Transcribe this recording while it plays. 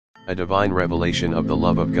a divine revelation of the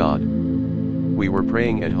love of God. We were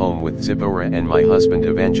praying at home with Ziporah and my husband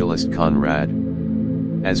Evangelist Conrad.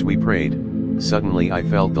 As we prayed, suddenly I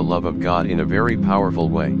felt the love of God in a very powerful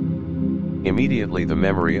way. Immediately the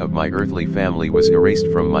memory of my earthly family was erased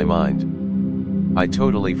from my mind. I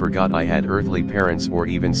totally forgot I had earthly parents or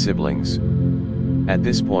even siblings. At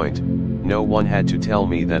this point, no one had to tell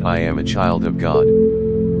me that I am a child of God.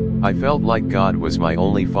 I felt like God was my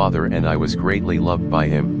only father and I was greatly loved by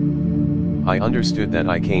him. I understood that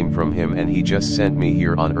I came from him and he just sent me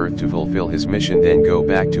here on earth to fulfill his mission, then go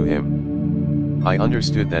back to him. I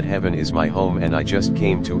understood that heaven is my home and I just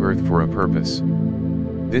came to earth for a purpose.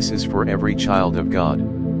 This is for every child of God.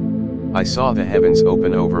 I saw the heavens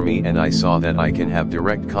open over me and I saw that I can have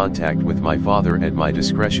direct contact with my Father at my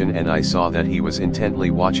discretion, and I saw that he was intently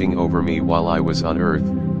watching over me while I was on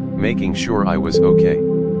earth, making sure I was okay.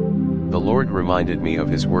 The Lord reminded me of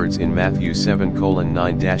his words in Matthew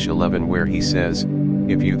 7:9-11 where he says,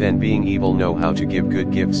 "If you then being evil know how to give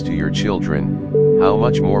good gifts to your children, how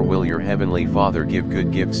much more will your heavenly Father give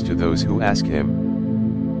good gifts to those who ask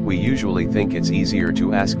him?" We usually think it's easier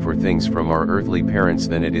to ask for things from our earthly parents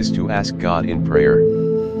than it is to ask God in prayer.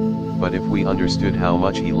 But if we understood how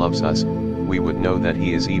much he loves us, we would know that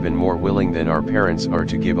he is even more willing than our parents are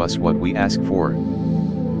to give us what we ask for.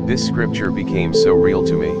 This scripture became so real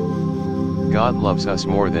to me. God loves us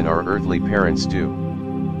more than our earthly parents do.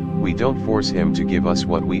 We don't force him to give us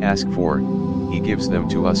what we ask for, he gives them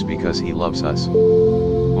to us because he loves us.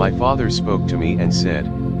 My Father spoke to me and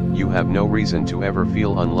said, "You have no reason to ever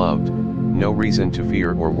feel unloved, no reason to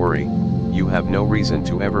fear or worry, you have no reason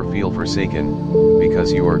to ever feel forsaken,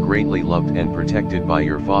 because you are greatly loved and protected by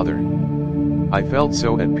your Father." I felt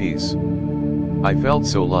so at peace. I felt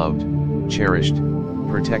so loved, cherished,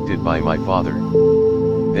 protected by my Father.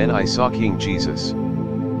 Then I saw King Jesus.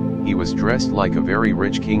 He was dressed like a very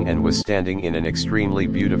rich king and was standing in an extremely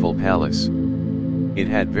beautiful palace. It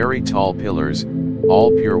had very tall pillars, all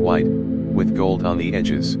pure white, with gold on the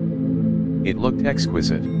edges. It looked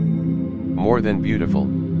exquisite. More than beautiful.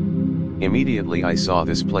 Immediately I saw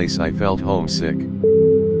this place I felt homesick.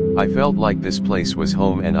 I felt like this place was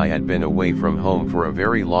home and I had been away from home for a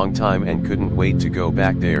very long time and couldn't wait to go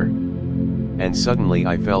back there. And suddenly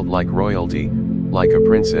I felt like royalty, like a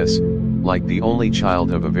princess, like the only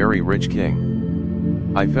child of a very rich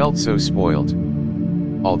king. I felt so spoiled.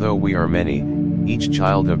 Although we are many, each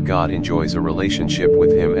child of God enjoys a relationship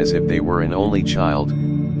with him as if they were an only child,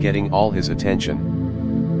 getting all his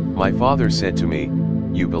attention. My Father said to me,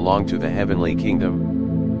 "You belong to the heavenly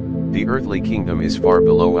kingdom. The earthly kingdom is far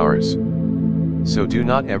below ours. So do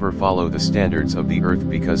not ever follow the standards of the earth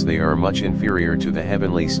because they are much inferior to the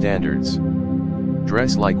heavenly standards.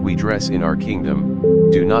 Dress like we dress in our kingdom,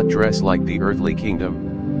 do not dress like the earthly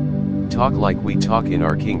kingdom. Talk like we talk in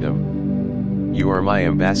our kingdom. You are my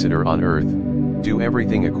ambassador on earth, do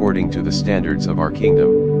everything according to the standards of our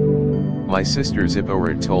kingdom." My sister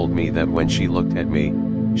Ziporah told me that when she looked at me,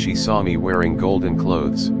 she saw me wearing golden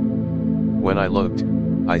clothes. When I looked,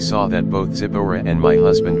 I saw that both Ziporah and my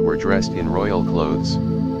husband were dressed in royal clothes.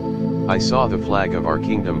 I saw the flag of our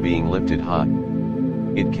kingdom being lifted high.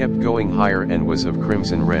 It kept going higher and was of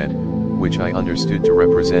crimson red, which I understood to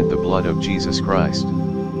represent the blood of Jesus Christ.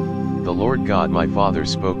 The Lord God my Father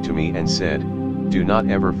spoke to me and said, "Do not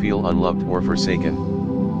ever feel unloved or forsaken.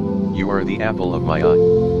 You are the apple of my eye.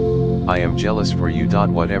 I am jealous for you.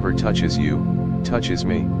 Whatever touches you, touches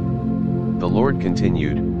me." The Lord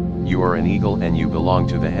continued, "You are an eagle and you belong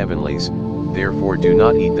to the heavenlies, therefore do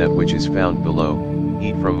not eat that which is found below,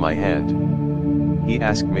 eat from my hand." He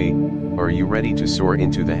asked me, "Are you ready to soar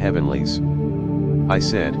into the heavenlies?" I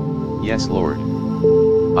said, "Yes, Lord.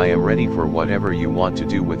 I am ready for whatever you want to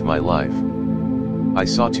do with my life." I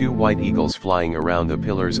saw two white eagles flying around the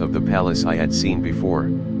pillars of the palace I had seen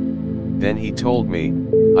before. Then he told me,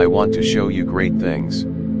 "I want to show you great things.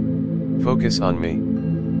 Focus on me.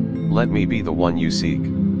 Let me be the one you seek.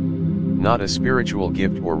 Not a spiritual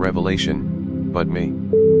gift or revelation, but me.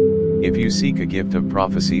 If you seek a gift of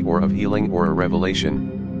prophecy or of healing or a revelation,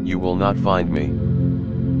 you will not find me.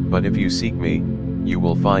 But if you seek me, you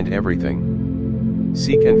will find everything.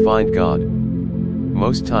 Seek and find God."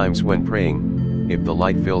 Most times when praying, if the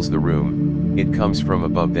light fills the room, it comes from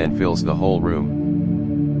above then fills the whole room.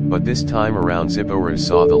 But this time around Ziporah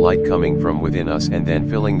saw the light coming from within us and then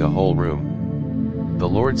filling the whole room. The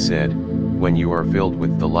Lord said, "When you are filled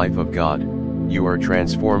with the life of God, you are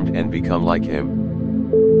transformed and become like him."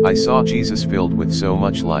 I saw Jesus filled with so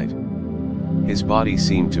much light. His body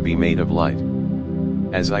seemed to be made of light.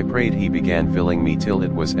 As I prayed he began filling me till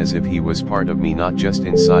it was as if he was part of me, not just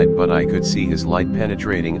inside, but I could see his light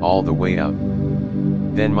penetrating all the way out.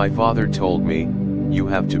 Then my father told me, you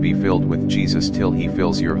have to be filled with Jesus till he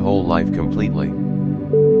fills your whole life completely.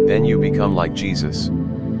 Then you become like Jesus.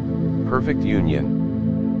 Perfect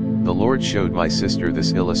union. The Lord showed my sister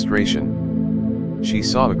this illustration. She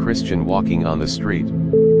saw a Christian walking on the street.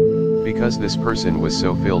 Because this person was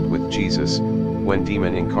so filled with Jesus, when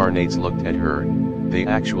demon incarnates looked at her, they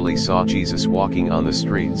actually saw Jesus walking on the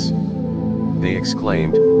streets. They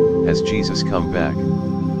exclaimed, "Has Jesus come back?"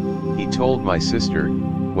 He told my sister,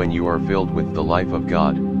 when you are filled with the life of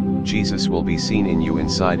God, Jesus will be seen in you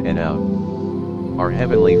inside and out. Our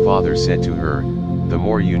Heavenly Father said to her, "The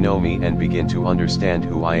more you know me and begin to understand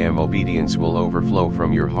who I am, obedience will overflow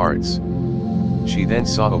from your hearts." She then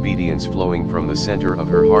saw obedience flowing from the center of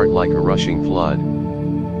her heart like a rushing flood.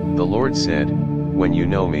 The Lord said, "When you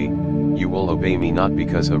know me, you will obey me not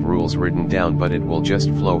because of rules written down, but it will just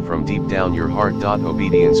flow from deep down your heart.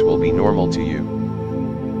 Obedience will be normal to you.